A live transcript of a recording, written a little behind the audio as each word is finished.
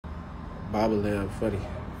Bobbalam funny.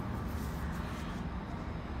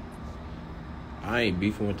 I ain't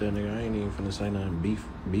beefing with that nigga. I ain't even finna say nothing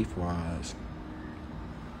beef-wise.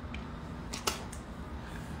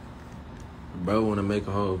 Bro wanna make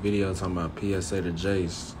a whole video talking about PSA to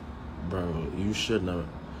Iayze. Bro, you shouldn't have.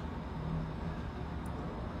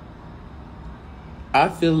 I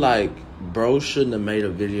feel like bro shouldn't have made a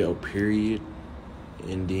video, period.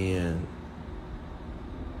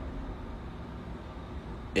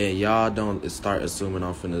 And y'all don't start assuming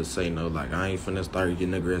I'm finna say no. Like, I ain't finna start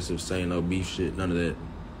getting aggressive, saying no beef shit, none of that.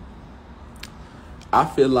 I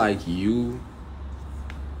feel like you...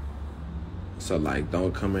 So, like,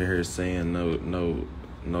 don't come in here saying no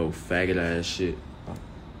faggot-ass shit.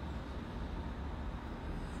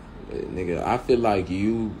 Nigga, I feel like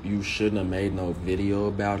you shouldn't have made no video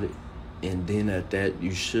about it. And then at that,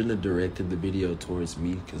 you shouldn't have directed the video towards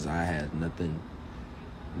me, because I had nothing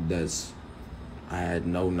I had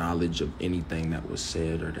no knowledge of anything that was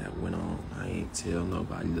said or that went on. I ain't tell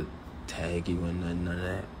nobody to tag you and none of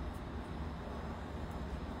that.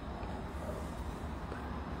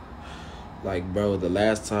 Like, bro, the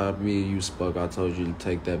last time me and you spoke, I told you to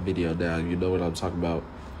take that video down. You know what I'm talking about,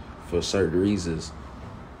 for certain reasons.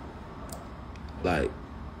 Like,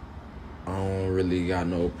 I don't really got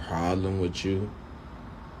no problem with you.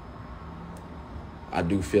 I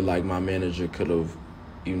do feel like my manager could have,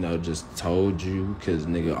 just told you, because,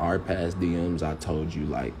 nigga, our past DMs, I told you,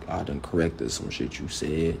 like, I done corrected some shit you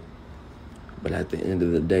said. But at the end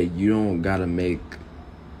of the day, you don't gotta make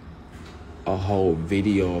a whole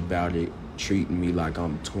video about it, treating me like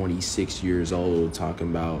I'm 26 years old,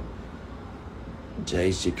 talking about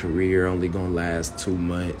Iayze, your career only gonna last 2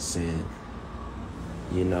 months, and,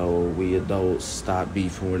 we adults, stop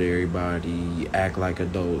beefing with everybody, act like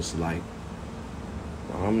adults. Like,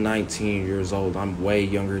 I'm 19 years old. I'm way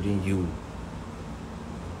younger than you.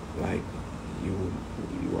 Like, you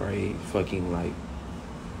are a fucking, like...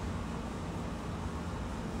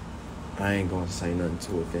 I ain't gonna say nothing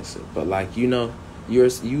too offensive. But, like, you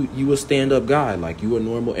a stand-up guy. Like, you a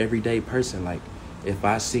normal, everyday person. Like, if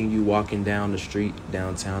I seen you walking down the street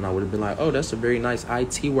downtown, I would have been like, oh, that's a very nice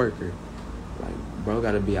IT worker. Like, bro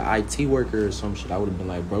gotta be an IT worker or some shit. I would have been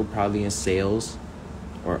like, bro probably in sales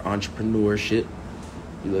or entrepreneurship.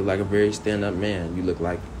 You look like a very stand-up man. You look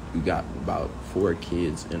like you got about 4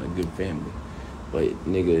 kids and a good family. But,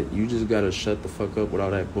 nigga, you just gotta shut the fuck up with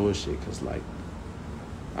all that bullshit. Because, like,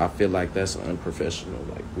 I feel like that's unprofessional.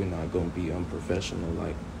 Like, we're not gonna be unprofessional.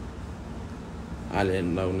 Like, I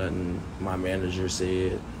didn't know nothing my manager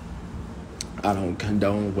said. I don't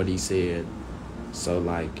condone what he said. So,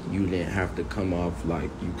 like, you didn't have to come off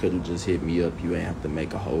like you couldn't just hit me up. You ain't have to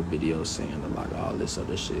make a whole video saying, like, all this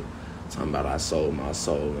other shit. Talking about I sold my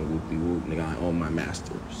soul and whoop-de-whoop, nigga, I own my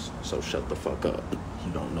masters. So shut the fuck up.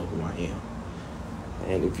 You don't know who I am.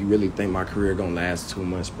 And if you really think my career gonna last 2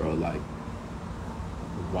 months, bro, like,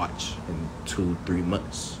 watch in 2-3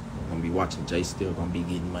 months. I'm gonna be watching. Iayze still gonna be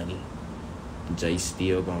getting money. Iayze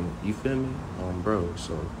still gonna, you feel me? Bro,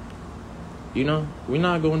 so, we're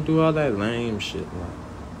not gonna do all that lame shit.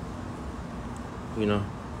 Like,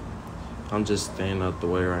 I'm just staying out the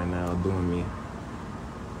way right now, doing me.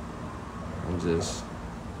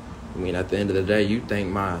 At the end of the day, you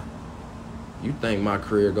think my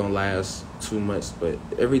career gonna last 2 months, but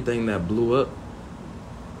everything that blew up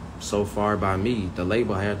so far by me, the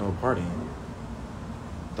label had no part in.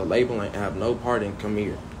 The label ain't have no part in Come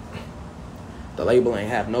Here. The label ain't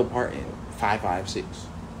have no part in 556.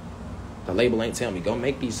 The label ain't tell me, go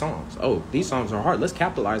make these songs. Oh, these songs are hard. Let's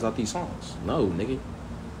capitalize off these songs. No, nigga. It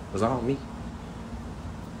was all me.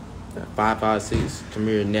 556, Come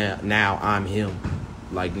Here now I'm him.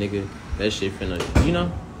 Like, nigga, that shit finna,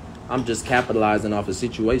 I'm just capitalizing off of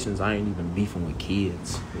situations. I ain't even beefing with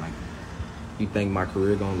kids. Like, you think my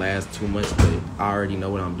career gonna last 2 months, but I already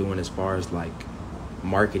know what I'm doing as far as, like,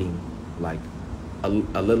 marketing. Like, a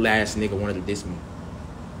little ass nigga wanted to diss me.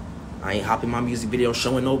 I ain't hopping my music video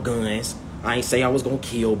showing no guns. I ain't say I was gonna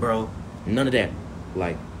kill, bro. None of that.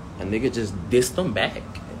 Like, a nigga just dissed them back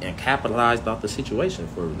and capitalized off the situation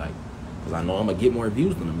for, like, because I know I'm gonna get more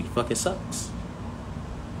views than him. He fucking sucks.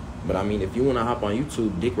 But I mean, if you wanna hop on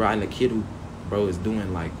YouTube, dick riding a kid who, bro, is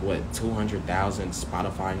doing like, what, 200,000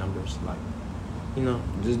 Spotify numbers? Like,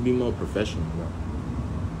 just be more professional, bro.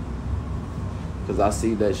 Because I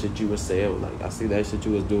see that shit you was saying, like, I see that shit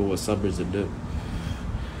you was doing what suburbs would do.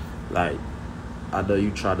 Like, I know you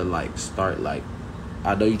try to, like, start, like,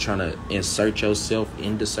 I know you trying to insert yourself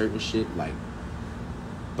into certain shit, like,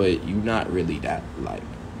 but you not really that, like,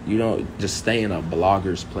 you don't just stay in a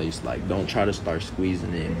blogger's place. Like, don't try to start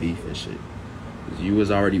squeezing in beef and shit. 'Cause you was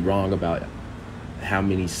already wrong about how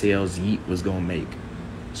many sales Yeet was gonna make.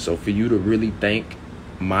 So for you to really think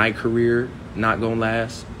my career not gonna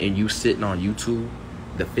last, and you sitting on YouTube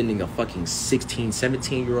defending a fucking 16,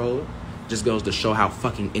 17-year-old, just goes to show how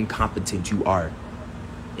fucking incompetent you are.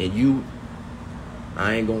 And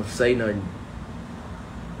I ain't gonna say nothing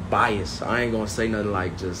biased. I ain't gonna say nothing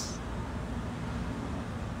like just,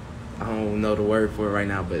 I don't know the word for it right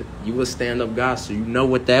now, but you a stand-up guy, so you know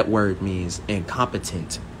what that word means,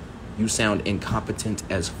 incompetent. You sound incompetent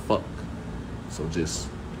as fuck. So just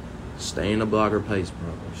stay in the blogger place,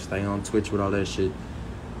 bro. Stay on Twitch with all that shit.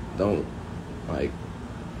 Don't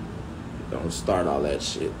start all that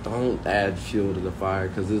shit. Don't add fuel to the fire,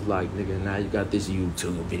 because it's like, nigga, now you got this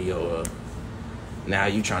YouTube video up. Now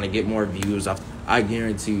you trying to get more views off. I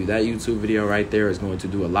guarantee you that YouTube video right there is going to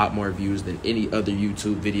do a lot more views than any other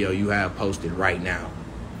YouTube video you have posted right now,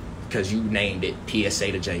 because you named it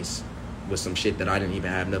PSA to Jace with some shit that I didn't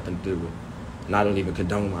even have nothing to do with. And I don't even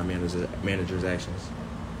condone my manager's actions.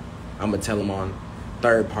 I'm gonna tell them on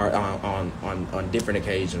on different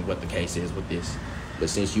occasions what the case is with this. But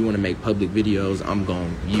since you want to make public videos, I'm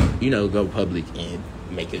going to go public and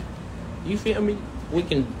make it. You feel me? We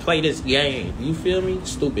can play this game. You feel me?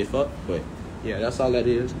 Stupid fuck. But yeah, that's all that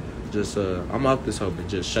is. Just I'm off this hoping.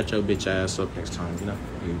 Just shut your bitch ass up next time.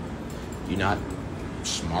 You're not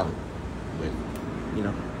smart, but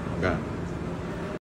oh God.